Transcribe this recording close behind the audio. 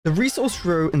The resource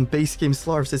Zro in base game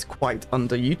Stellaris is quite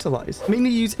underutilized, mainly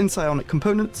used in psionic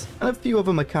components and a few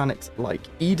other mechanics like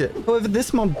Edict. However,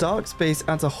 this mod Dark Space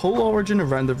adds a whole origin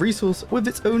around the resource with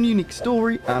its own unique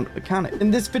story and mechanic.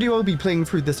 In this video, I'll be playing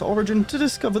through this origin to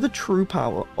discover the true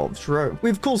power of Zro.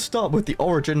 We of course start with the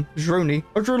origin, Zroni.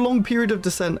 After a long period of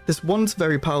descent, this once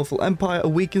very powerful empire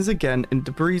awakens again in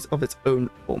debris of its own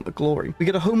former glory. We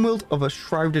get a homeworld of a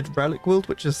shrouded relic world,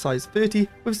 which is size 30,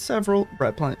 with several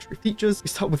rare planetary features. We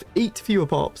start with 8 fewer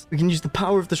pops. We can use the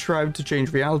power of the shroud to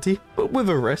change reality, but with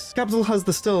a risk. Capital has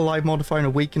the still alive modifier and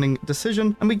awakening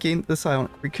decision, and we gain the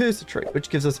psionic precursor trait, which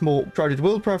gives us more shrouded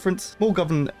world preference, more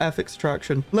governed ethics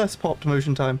attraction, less popped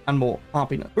motion time, and more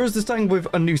happiness. Whereas the starting with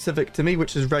a new civic to me,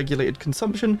 which is regulated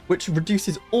consumption, which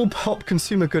reduces all pop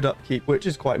consumer good upkeep, which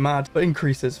is quite mad, but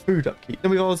increases food upkeep.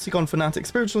 Then we've obviously gone fanatic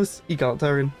spiritualist,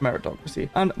 egalitarian, meritocracy,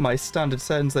 and my standard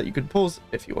settings that you could pause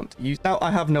if you want to use. Now,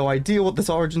 I have no idea what this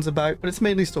origin's about, but it's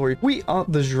mainly story. We are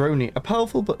the Zroni, a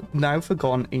powerful but now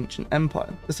forgotten ancient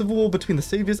empire. The civil war between the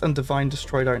saviors and divine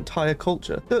destroyed our entire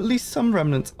culture, though at least some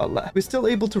remnants are left. We're still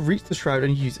able to reach the shroud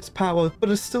and use its power, but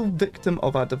are still victim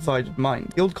of our divided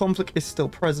mind. The old conflict is still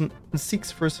present and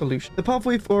seeks for a solution. The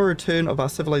pathway for a return of our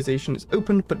civilization is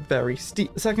open but very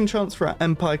steep. The second chance for our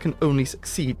empire can only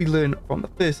succeed. We learn from the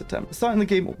first attempt. Starting the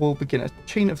game will begin a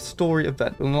chain of story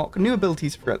events. We'll unlock new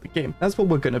abilities throughout the game. That's what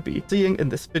we're going to be seeing in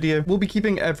this video. We'll be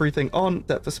keeping everything on,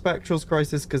 except for Spectral's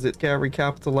Crisis, because it's scary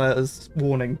capital letters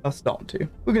warning us not to.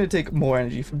 We're going to take more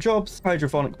energy from jobs,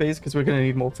 hydrophonic base, because we're going to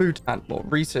need more food and more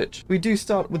research. We do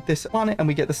start with this planet and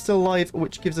we get the still alive,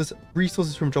 which gives us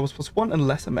resources from jobs +1 and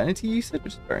less amenity usage,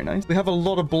 which is very nice. We have a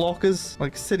lot of blockers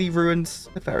like city ruins.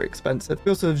 They're very expensive. We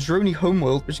also have Zroni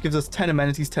homeworld, which gives us 10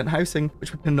 amenities, 10 housing,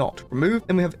 which we cannot remove.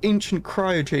 Then we have ancient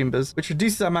cryo chambers, which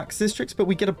reduces our max districts, but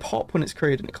we get a pop when it's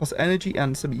created, and it costs energy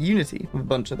and some unity with a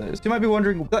bunch of those. So you might be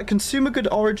wondering, that consumer good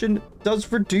origin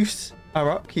does reduce our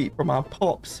upkeep from our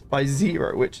pops by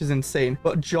 0, which is insane,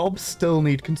 but jobs still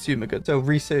need consumer goods. So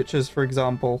researchers, for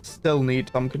example, still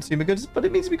need some consumer goods, but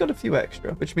it means we got a few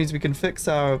extra, which means we can fix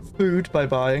our food by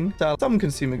buying, sell some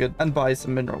consumer goods, and buy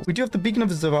some minerals. We do have the beacon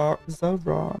of Zaria. We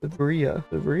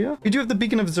do have the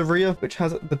beacon of Zaria, which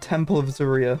has the temple of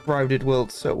Zaria, shrouded world,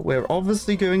 so we're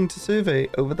obviously going to survey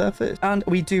over there first. And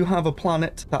we do have a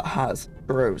planet that has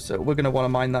Zro, so we're going to want to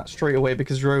mine that straight away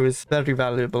because Zro is very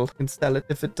valuable in Stellaris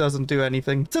if it doesn't do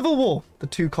anything. Civil war, the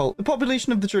two cult. The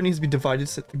population of the journey has been divided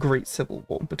since the Great Civil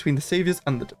War between the saviors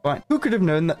and the divine. Who could have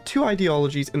known that two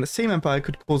ideologies in the same empire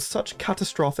could cause such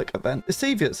catastrophic event? The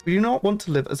saviors, we do not want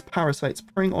to live as parasites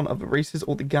preying on other races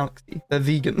or the galaxy. They're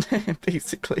vegan,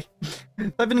 basically.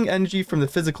 Leveling energy from the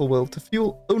physical world to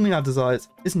fuel only our desires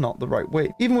is not the right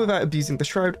way. Even without abusing the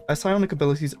shroud, our psionic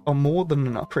abilities are more than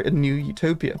enough to create a new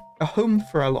utopia, a home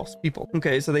for our lost people.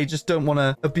 Okay, so they just don't want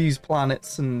to abuse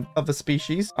planets and other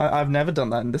species. I've never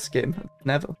done that in this game.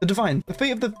 Never. The divine. The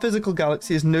fate of the physical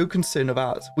galaxy is no concern of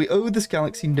ours. We owe this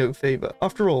galaxy no favor.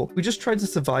 After all, we just tried to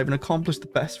survive and accomplish the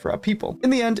best for our people. In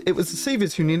the end, it was the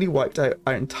saviors who nearly wiped out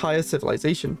our entire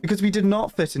civilization because we did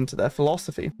not fit into their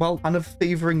philosophy. Well, kind of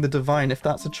favoring the divine if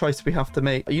that's a choice we have to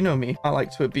make. You know me, I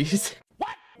like to abuse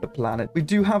the planet. We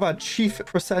do have our chief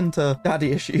presenter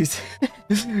daddy issues.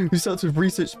 Who starts with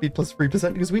research speed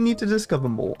 +3% because we need to discover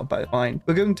more about mine.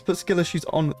 We're going to put skill issues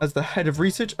on as the head of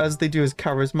research, as they do as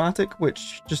charismatic,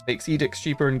 which just makes edicts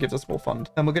cheaper and gives us more fund.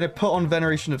 And we're going to put on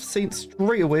veneration of saints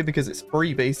straight away because it's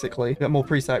free basically. We get more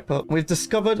priest output. We've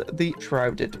discovered the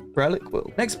shrouded relic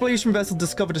world. An exploration vessel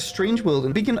discovered a strange world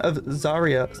in the beacon of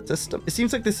Zaria system. It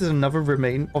seems like this is another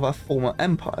remain of our former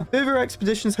empire. Further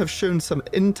expeditions have shown some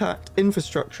intact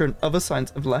infrastructure and other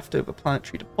signs of leftover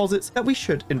planetary deposits that we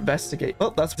should investigate.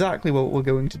 Well, that's exactly what we're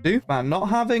going to do. Man, not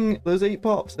having those 8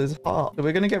 pops is hard. So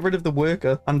we're going to get rid of the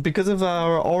worker. And because of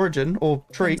our origin or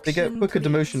trait, they get quicker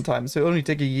demotion time. So it only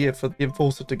take a year for the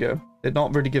enforcer to go. They're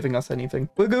not really giving us anything.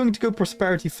 We're going to go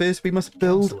prosperity first. We must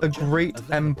build a great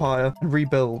empire and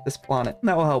rebuild this planet.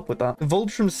 That will help with that. The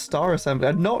Voltrum Star Assembly.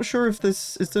 I'm not sure if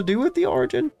this is to do with the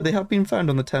origin, but they have been found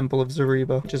on the Temple of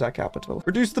Zariba, which is our capital.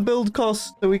 Reduce the build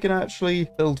cost so we can actually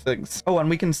build things. Oh,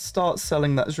 and we can start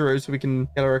selling that Zro so we can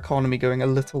get our economy going a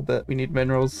little bit. We need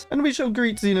minerals. And we shall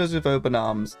greet Xenos with open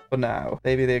arms for now.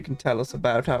 Maybe they can tell us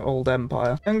about our old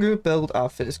empire. And go build our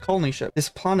first colony ship. This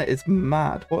planet is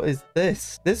mad. What is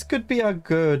this? This could be a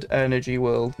good energy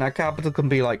world. Now, capital can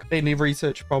be like mainly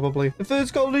research, probably. The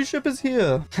first colony ship is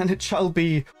here, and it shall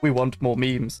be. We want more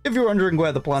memes. If you're wondering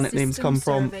where the planet names come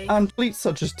from, and fleets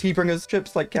such as T-Bringers,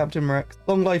 ships like Captain Rex,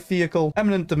 Long Life Vehicle,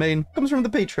 Eminent Domain, comes from the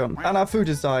Patreon. And our food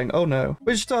is dying, oh no.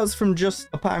 Which starts from just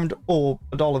 £1 or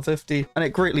 $1.50, and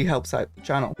it greatly helps out the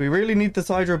channel. We really need this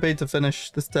Hydro Bay to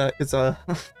finish this tech, because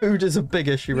food is a big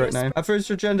issue right now. Our first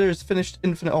agenda is finished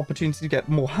infinite opportunity to get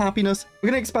more happiness. We're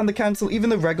going to expand the council, even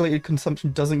though regulated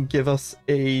consumption doesn't give us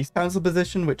a council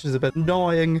position, which is a bit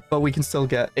annoying, but we can still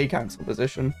get a council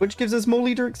position, which gives us more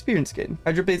leader experience gain.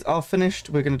 Hydro Bays are finished.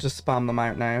 We're going to just spam them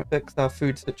out now. Fix our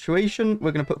food situation.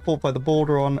 We're going to put fortify the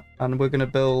border on, and we're going to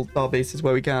build our bases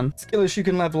where we can. Skill issue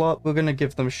can level up. We're going to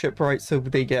give them shipwrights so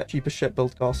they get cheaper ship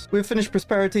build costs. We've finished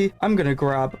prosperity. I'm going to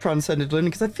grab transcended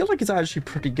learning because I feel like it's actually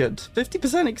pretty good.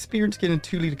 50% experience gain and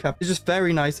 2 leader cap is just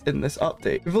very nice in this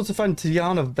update. We've also found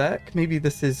Tiana Vec. Maybe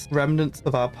this is remnants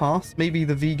of our past. Maybe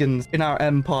the vegans in our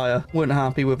empire weren't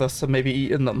happy with us and maybe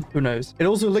eating them. Who knows? It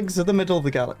also links to the middle of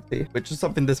the galaxy, which is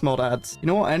something this mod adds. You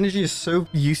know what? Energy is so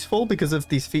useful because of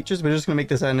these features. We're just going to make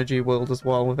this energy world as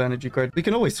well with energy grid. We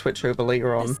can always switch over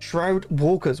later on. Shroud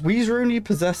Walkers. We only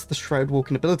possess the Shroud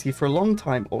Walking ability for a long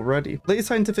time already. Later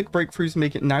scientific breakthroughs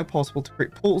make it now possible to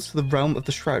create portals to the realm of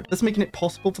the Shroud, thus making it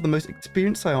possible for the most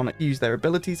experienced psionic to use their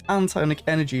abilities and psionic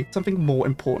energy, something more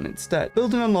important instead.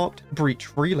 Building unlocked,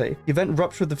 Breach Relay. The event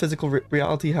Rupture of the physical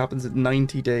reality happens in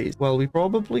 90 days. Well, we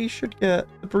probably should get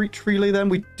the Breach Relay then.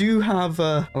 We do have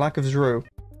a lack of Zro.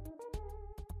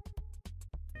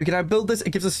 We can now build this.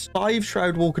 It gives us 5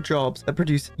 Shroud Walker jobs that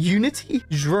produce Unity,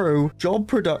 Zro, job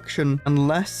production, and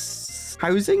less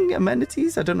housing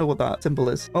amenities. I don't know what that symbol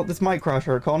is. Well, this might crash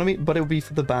our economy, but it'll be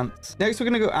for the bants. Next, we're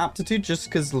going to go aptitude just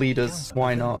because leaders.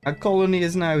 Why not? Our colony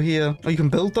is now here. Oh, you can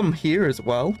build them here as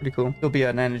well. Pretty cool. It'll be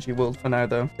an energy world for now,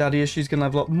 though. Daddy issues can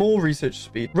level up more research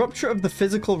speed. Rupture of the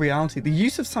physical reality. The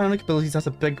use of psionic abilities has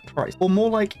a big price, or more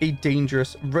like a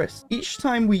dangerous risk. Each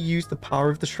time we use the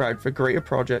power of the Shroud for greater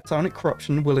projects, psionic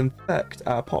corruption will infect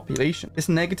our population. This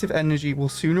negative energy will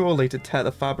sooner or later tear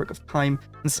the fabric of time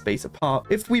and space apart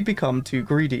if we become too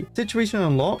greedy. Situation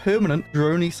unlocked, permanent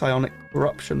droney psionic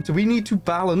corruption. So we need to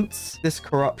balance this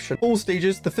corruption. 4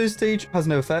 stages. The first stage has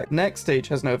no effect. Next stage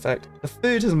has no effect. The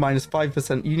third has minus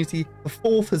 5% unity. The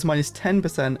fourth has minus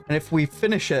 10%. And if we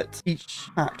finish it, each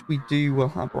act we do will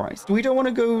have rise. We don't want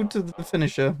to go to the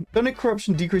finisher. Psionic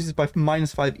corruption decreases by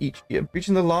minus 5 each year.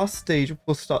 Reaching the last stage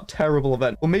will start terrible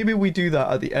event. Or maybe we do that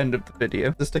at the end of the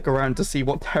video to stick around to see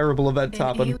what terrible events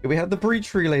happen. We have the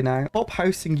breach relay now. Top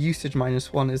housing usage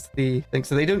 -1 is the thing.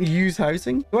 So they don't use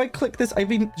housing. Do I click this? I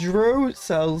mean, Zro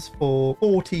sells for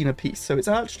 14 a piece, so it's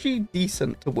actually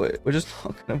decent to work. We're just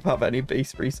not going to have any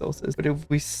base resources, but if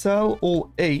we sell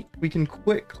all 8, we can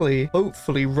quickly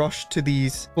hopefully rush to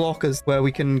these blockers where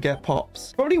we can get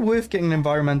pops. Probably worth getting an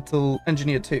environmental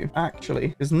engineer too, actually,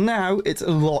 because now it's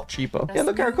a lot cheaper. Yeah,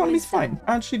 look, our economy's fine,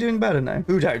 actually doing better now.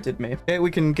 Who doubted me? Okay,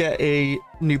 we can get a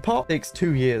new pop. Takes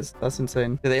 2 years. That's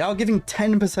insane. They are giving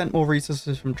 10% more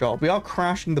resources from job. We are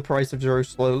crashing the price of Zero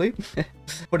slowly,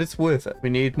 but it's worth it. We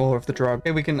need more of the drug.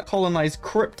 Okay, we can colonize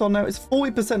Krypton now. It's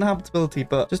 40% habitability,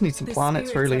 but just need some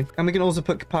planets really. And we can also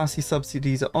put capacity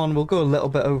subsidies on. We'll go a little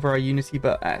bit over our unity,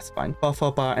 but it's fine. Buff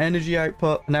up our energy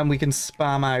output, and then we can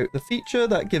spam out the feature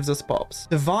that gives us pops.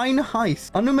 Divine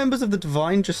Heist. Unknown members of the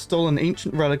Divine just stole an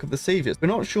ancient relic of the Saviors. We're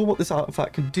not sure what this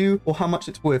artifact can do or how much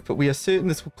it's worth, but we are certain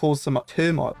this will cause some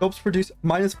turmoil. Jobs produce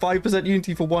minus 5%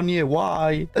 unity for 1 year.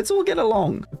 Why? Let's all get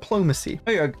along. Diplomacy.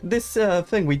 Oh yeah, this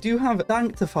thing we do have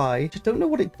Sanctify. I don't know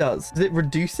what it does. Does it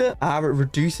reduce it? It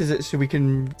reduces it so we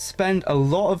can spend a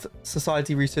lot of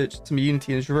society research to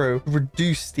unity and Zro to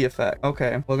reduce the effect.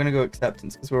 Okay, we're gonna go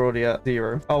acceptance because we're already at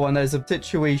 0. Oh, and there's a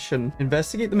situation.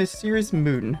 Investigate the mysterious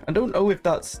moon. I don't know if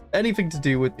that's anything to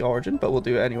do with the origin, but we'll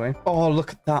do it anyway. Oh,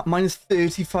 look at that. Minus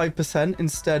 35%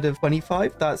 instead of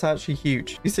 25. That's actually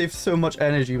huge. We save so much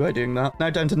energy by doing that. Now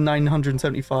down to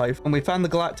 975. And we found the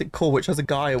galactic core, which has a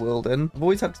Gaia world in. I've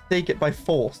always had to take it by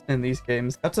force in these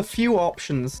games. That's a few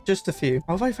options, just a few.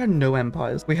 How have I found no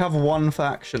empires? We have one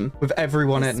faction with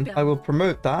everyone in. I will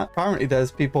promote that. Apparently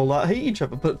there's people that hate each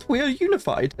other, but we are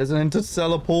unified. There's an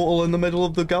interstellar portal in the middle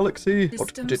of the galaxy.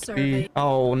 What could it be?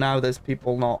 Oh, now there's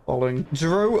people not following.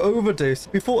 Zro overdose.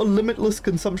 We thought a limitless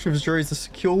consumption of Zro is a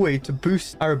secure way to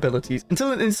boost our abilities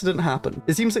until an incident happened.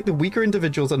 It seems like the weaker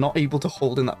individuals are not able to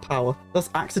hold in that power, thus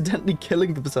accidentally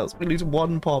killing themselves. We lose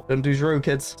 1 pop. Don't do Zro,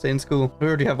 kids. Stay in school. We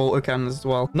already have autocannons as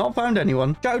well. Not found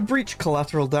anyone. Shroud breach,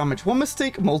 collateral damage. damage. One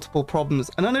mistake, multiple problems.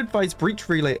 An unadvised breach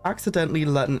relay accidentally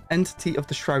let an entity of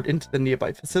the shroud into the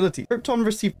nearby facility. Krypton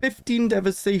received 15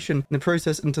 devastation in the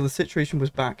process until the situation was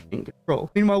back in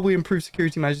control. Meanwhile, we improved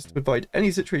security measures to avoid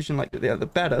any situation like the other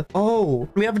better. Oh,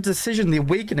 we have a decision, the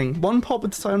awakening. One pop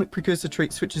with the psionic precursor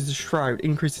trait switches the shroud,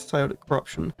 increases psionic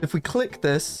corruption. If we click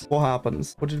this, what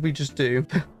happens? What did we just do?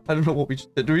 I don't know what we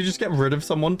just did. Did we just get rid of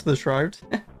someone to the shroud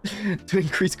to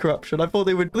increase corruption? I thought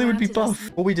they would be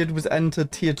buff. What we did was enter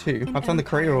tier 2. I found the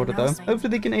creator order though. Hopefully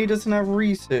they can aid us in our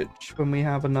research when we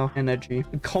have enough energy.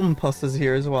 The compass is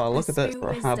here as well. Look at this for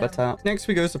a habitat. Next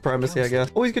we go supremacy, I guess.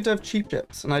 Always good to have cheap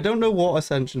chips. And I don't know what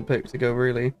ascension pick to go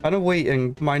really. Kind of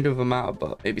waiting mind over matter,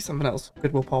 but maybe something else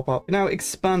good will pop up. Now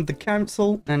expand the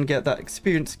council and get that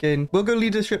experience gain. We'll go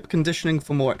leadership conditioning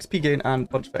for more XP gain and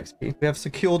a bunch of XP. We have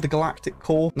secured the galactic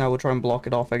core. Now we'll try and block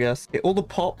it off, I guess. Okay, all the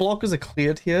pop blockers are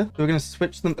cleared here. So we're going to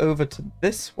switch them over to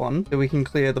this one so we can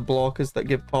clear the blockers that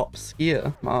give pops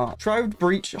here. Shroud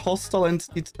breach, hostile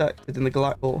entity detected in the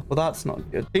galactic core. Well, that's not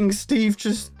good. King Steve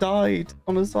just died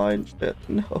on a science ship.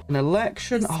 No. An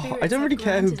election. Oh, I don't really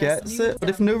care who gets it, but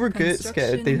if Nova gets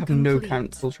scared, they have no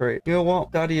council trait. You know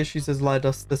what? Daddy issues has led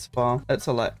us this far. Let's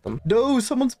elect them. No,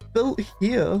 someone's built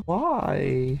here.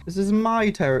 Why? This is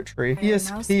my territory.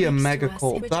 ESP, a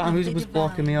megacorp. That who was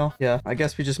blocking me off? Yeah, I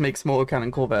guess we just make some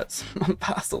autocannon corvettes and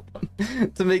passel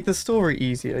them to make the story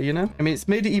easier, you know? I mean, it's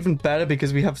made it even better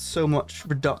because we have so much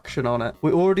reduction on it.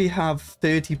 We already have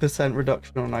 30%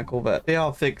 reduction on our corvette. They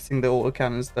are fixing the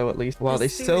autocannons though, at least. Wow, they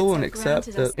still won't accept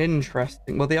it.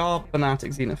 Interesting. Well, they are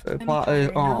fanatic xenophobe.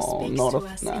 Oh, not a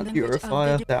fanatic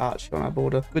purifier. They're actually on our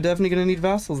border. We're definitely going to need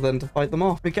vassals then to fight them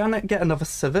off. We can get another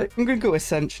civic. I'm going to go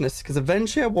ascensionist because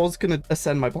eventually I was going to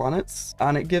ascend my planets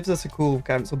and it gives us a cool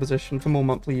council position for more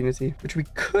monthly unity, which we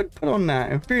could put on now.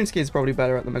 Experience gain is probably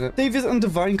better at the minute. Saviors and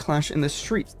Divine clash in the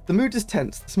streets. The mood is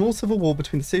tense. The small civil war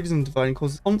between the Saviors and Divine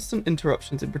causes constant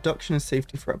interruptions in production and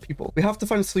safety for our people. We have to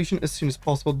find a solution as soon as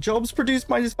possible. Jobs produced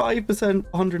minus 5%,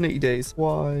 180 days.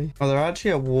 Why? Oh, they're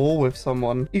actually at war with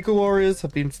someone. Eco warriors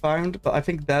have been found, but I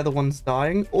think they're the ones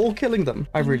dying or killing them.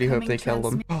 I really hope they kill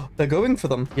them. Oh, they're going for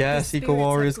them. Yes, Eco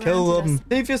warriors, kill them.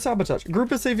 Savior sabotage. A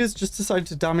group of Saviors just decided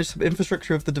to damage some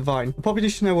infrastructure of the Divine. The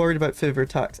population are worried about further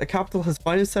attacks. A capital has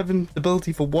 -7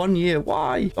 stability for 1 year.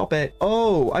 Why? Stop it.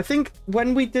 Oh, I think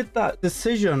when we did that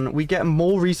decision, we get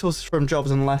more resources from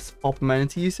jobs and less pop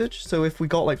amenity usage. So if we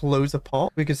got like loads of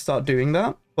pop, we could start doing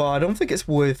that. But I don't think it's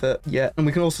worth it yet. And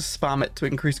we can also spam it to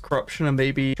increase corruption and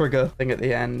maybe trigger thing at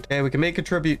the end. Okay, we can make a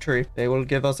tributary. They will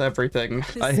give us everything.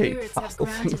 I hate vassal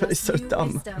thing, but it's so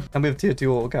dumb. And we have tier 2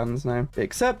 autocannons now.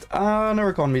 Except our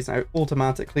economy is now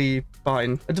automatically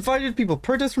fine. A divided people,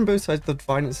 protests from both sides of the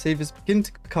Divine and Saviors begin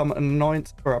to become an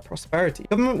annoyance for our prosperity.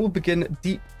 Government will begin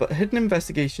deep but hidden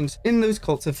investigations in those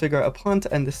cults to figure out a plan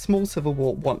to end this small civil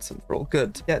war once and for all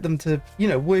good. Get them to, you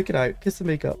know, work it out. Kiss and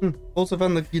make up. Also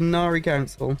found the Yunari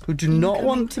Council, who do not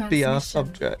want to be our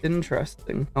subject.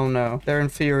 Interesting. Oh no, they're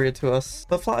inferior to us.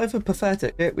 But Flat Earth are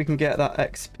pathetic. Yeah, we can get that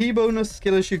XP bonus.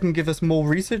 Skill issue can give us more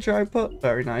research output.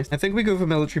 Very nice. I think we go for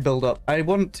military build up. I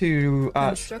want to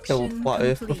kill Flat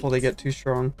Earth before they get too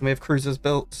strong. And we have cruisers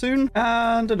built soon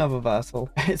and another vassal.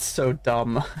 It's so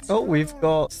dumb. Oh, we've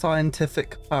got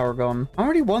scientific paragon. I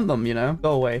already want them, you know.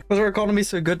 Go away. Because our economy's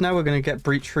so good now, we're going to get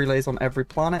breach relays on every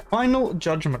planet. Final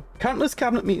judgment. Countless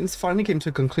cabinet meetings finally came to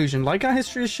a conclusion. Like our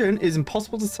history has shown, it is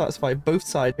impossible to satisfy both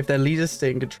sides if their leaders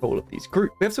stay in control of these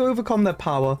groups. We have to overcome their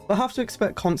power, but have to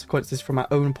expect consequences from our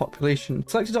own population.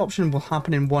 Selected option will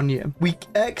happen in 1 year. We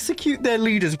execute their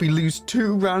leaders. We lose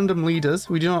 2 random leaders.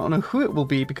 We do not know who it will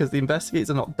be because the investigators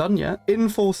are not done yet.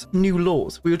 Enforce new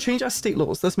laws. We will change our state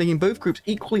laws, thus making both groups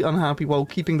equally unhappy while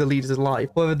keeping the leaders alive.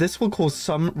 However, this will cause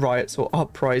some riots or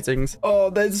uprisings.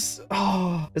 Let's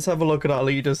have a look at our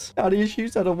leaders. Daddy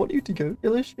issues. I don't want you to go.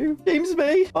 Kill issue. James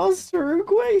May.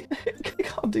 Uruguay. I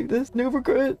can't do this. No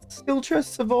regrets.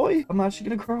 Skillchest Savoy. I'm actually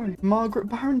gonna cry. Margaret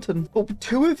Barrington. Oh,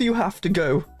 2 of you have to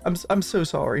go. I'm so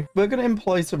sorry. We're gonna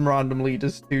employ some random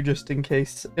leaders too, just in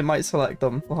case. It might select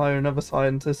them. We'll hire another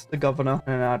scientist, a governor,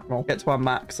 and an admiral. Get to our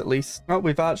max at least. Oh,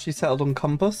 we've actually settled on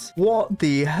compass. What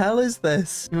the hell is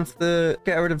this? You have to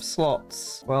get rid of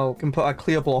slots. Well, we can put our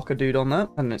clear blocker dude on that,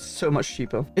 and it's so much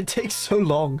cheaper. It takes so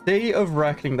long. Day of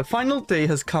reckoning. The final day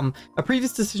has come. A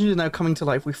previous decision is now coming to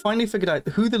life. We finally figured out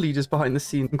who the leaders behind the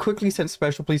scenes and quickly sent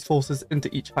special police forces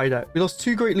into each hideout. We lost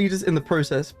 2 great leaders in the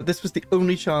process, but this was the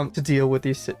only chance to deal with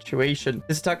this situation.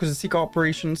 This attack was a secret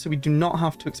operation, so we do not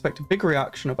have to expect a big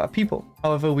reaction of our people.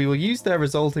 However, we will use their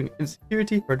resulting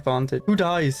insecurity for advantage. Who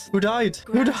dies? Who died?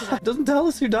 Who died? It doesn't tell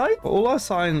us who died. All our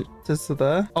science is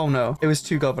there. Oh no, it was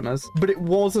 2 governors, but it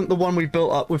wasn't the one we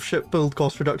built up with ship build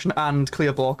cost reduction and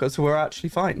clear blocker, so we're actually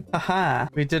fine. Haha,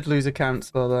 we did lose a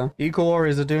councillor though. Eco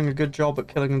warriors are doing a good job at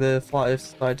killing the Flat Earth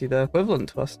Society. They're equivalent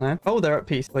to us now. Oh, they're at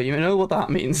peace. Well, you know what that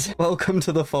means. Welcome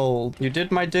to the fold. You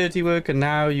did my dirty work and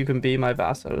now you can be my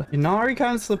vassal. Unari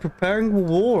councillor preparing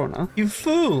war on her. You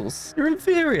fools. You're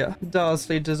inferior.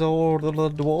 Darsley disorderly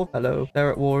dwarf. Hello.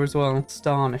 They're at war as well.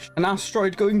 Astonished. An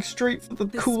asteroid going straight for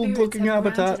the cool looking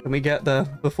habitat. Can we get there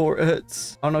before it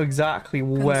hits? I don't know exactly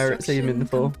where it's aiming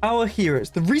for. Our heroes.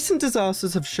 The recent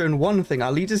disasters have shown one thing.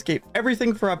 Our leaders gave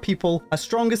everything for our people. Our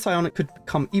strongest psionic could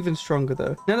become even stronger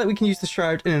though. Now that we can use the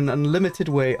shroud in an unlimited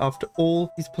way after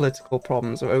all these political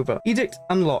problems are over. Edict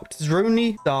unlocked.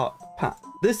 Zroni Dark Path.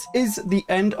 This is the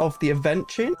end of the event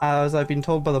chain, as I've been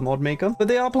told by the mod maker, but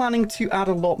they are planning to add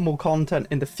a lot more content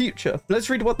in the future. Let's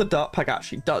read what the Dark Pack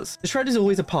actually does. The Shroud is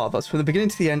always a part of us. From the beginning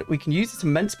to the end, we can use its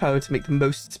immense power to make the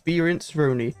most experienced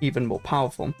Roni even more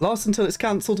powerful. Lasts until it's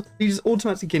cancelled. Leaders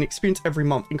automatically gain experience every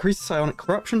month. Increase psionic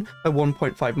corruption by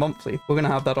 1.5 monthly. We're going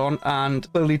to have that on and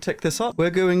slowly tick this up.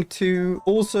 We're going to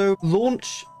also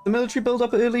launch the military build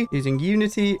up early using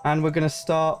Unity, and we're going to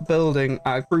start building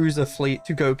our cruiser fleet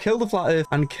to go kill the Flat Earth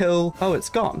and kill... Oh,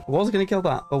 it's gone. I was going to kill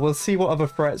that, but we'll see what other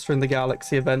threats are in the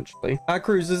galaxy eventually. Our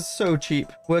cruiser's so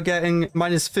cheap. We're getting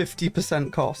minus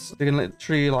 50% cost. We can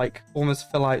literally like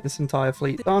almost fill out this entire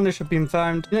fleet. Varnish have been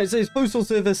found. United States Postal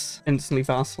Service instantly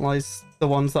vassalized the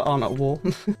ones that aren't at war.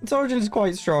 Its origin is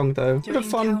quite strong though. Bit of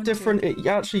fun, different. It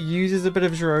actually uses a bit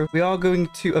of Zro. We are going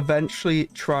to eventually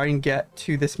try and get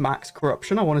to this max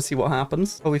corruption. I want to see what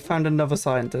happens. Oh, we found another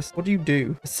scientist. What do you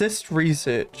do? Assist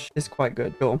research is quite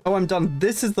good. Cool. Oh, I'm done.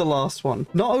 This is the last one.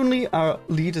 Not only our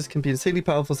leaders can be insanely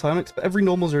powerful psionics, but every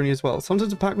normal Zroni as well.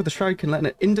 Sometimes a pack with the shroud can let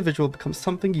an individual become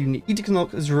something unique. Edict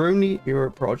unlock Zroni Hero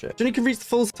Project. Zroni can reach the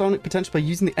full psionic potential by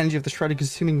using the energy of the shroud and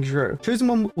consuming Zro. Chosen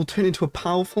one will turn into a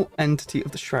powerful entity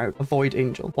of the shroud, a void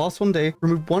angel. Last one day,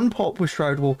 remove one pop with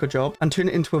shroud walker job and turn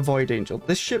it into a void angel.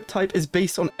 This ship type is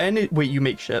based on any... Wait, you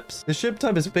make ships. The ship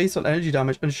type is based on energy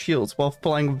damage and shields while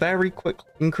flying very quickly.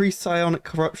 Increase psionic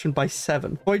corruption by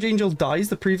 7. Void angel dies.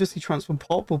 The previously transformed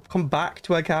pop will come back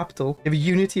to our capital. Give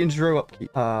Unity and Zro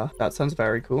upkeep. That sounds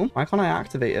very cool. Why can't I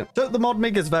activate it? So the mod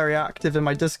maker is very active in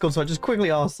my Discord, so I just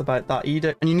quickly asked about that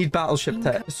edict. And you need battleship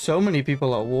tech. So many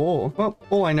people at war. Well,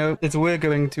 all I know is we're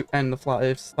going to end the Flat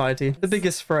Earth Society. The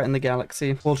biggest threat in the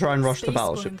galaxy. We'll try and rush the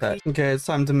battleship tech. Okay, it's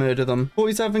time to murder them.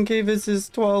 47k versus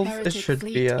 12. This should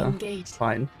be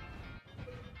fine.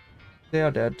 They are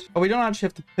dead. Oh, we don't actually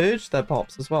have to purge their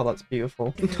pops as well. That's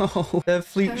beautiful. No, their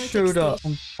fleet showed up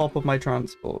on top of my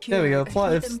transport. There we go.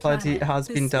 Flat Earth Society has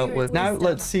been dealt with. Now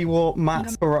let's see what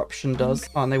max corruption does.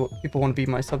 Oh, and people want to be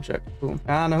my subject. Cool.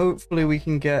 And hopefully we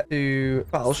can get to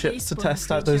battleships to test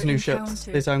out those new ships.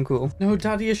 They sound cool. No,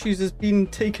 daddy issues has been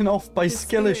taken off by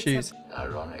skill issues.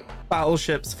 Ironic.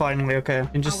 Battleships finally. Okay,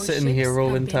 and just sitting here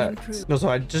rolling text. No,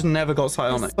 sorry, I just never got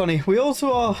psionic. Funny. We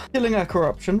also are killing our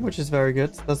corruption, which is very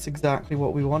good. That's exactly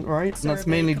what we want, right? And that's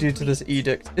mainly due to this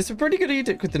edict. It's a pretty good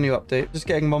edict with the new update. Just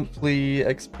getting monthly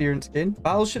experience gain.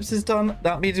 Battleships is done.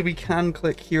 That means we can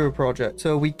click hero project.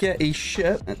 So we get a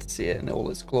ship. Let's see it in all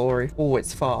its glory. Oh,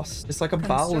 it's fast. It's like a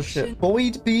battleship.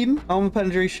 Void beam, armor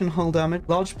penetration, hull damage,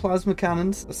 large plasma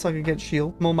cannons, a suck against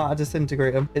shield, more matter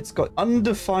disintegrator. It's got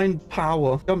undefined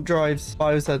power, jump drive,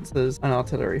 biosensors, and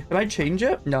artillery. Can I change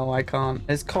it? No, I can't.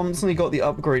 It's constantly got the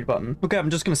upgrade button. Okay,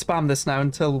 I'm just going to spam this now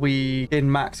until we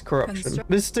gain max corruption.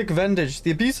 Mystic Vendage.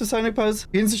 The abuse of psionic powers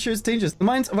begins to show its dangers. The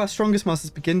minds of our strongest masters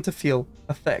begin to feel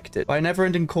affected by a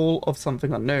never-ending call of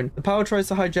something unknown. The power tries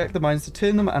to hijack the minds to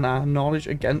turn them and our knowledge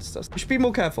against us. We should be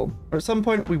more careful, or at some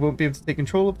point we won't be able to take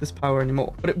control of this power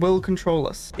anymore, but it will control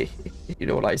us. You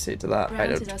know what I say to that? I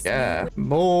don't care.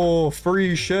 More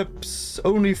free ships.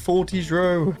 Only 40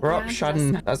 Zro.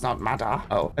 Corruption does not matter.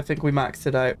 Oh, I think we maxed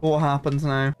it out. What happens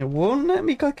now? It won't let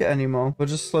me click it anymore. We'll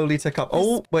just slowly tick up.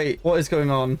 Oh, wait. What is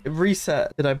going on? It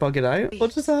reset. Did I bug it out?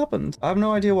 What just happened? I have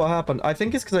no idea what happened. I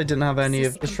think it's because I didn't have any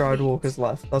of the Shroud Walkers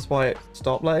left. That's why it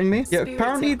stopped letting me. Yeah,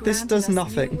 apparently this does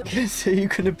nothing. So you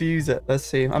can abuse it. Let's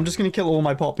see. I'm just going to kill all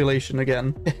my population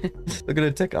again. They're going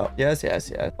to tick up. Yes, yes,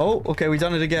 yes. Oh, okay. We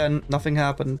done it again. Nothing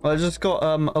happened. I just got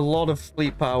a lot of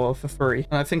fleet power for free.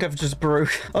 And I think I've just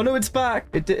broke. Oh, no, it's back.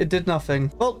 It did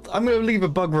nothing. Well, I'm going to leave a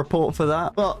bug report for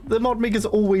that. But the mod maker's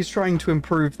always trying to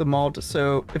improve the mod.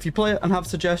 So if you play it and have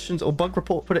suggestions or bug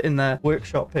report, put it in their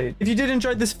workshop page. If you did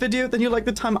enjoy this video, then you'll like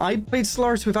the time I played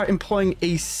Stellaris without employing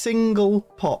a single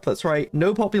pop. That's right.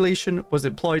 No population was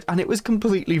employed and it was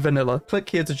completely vanilla. Click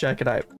here to check it out.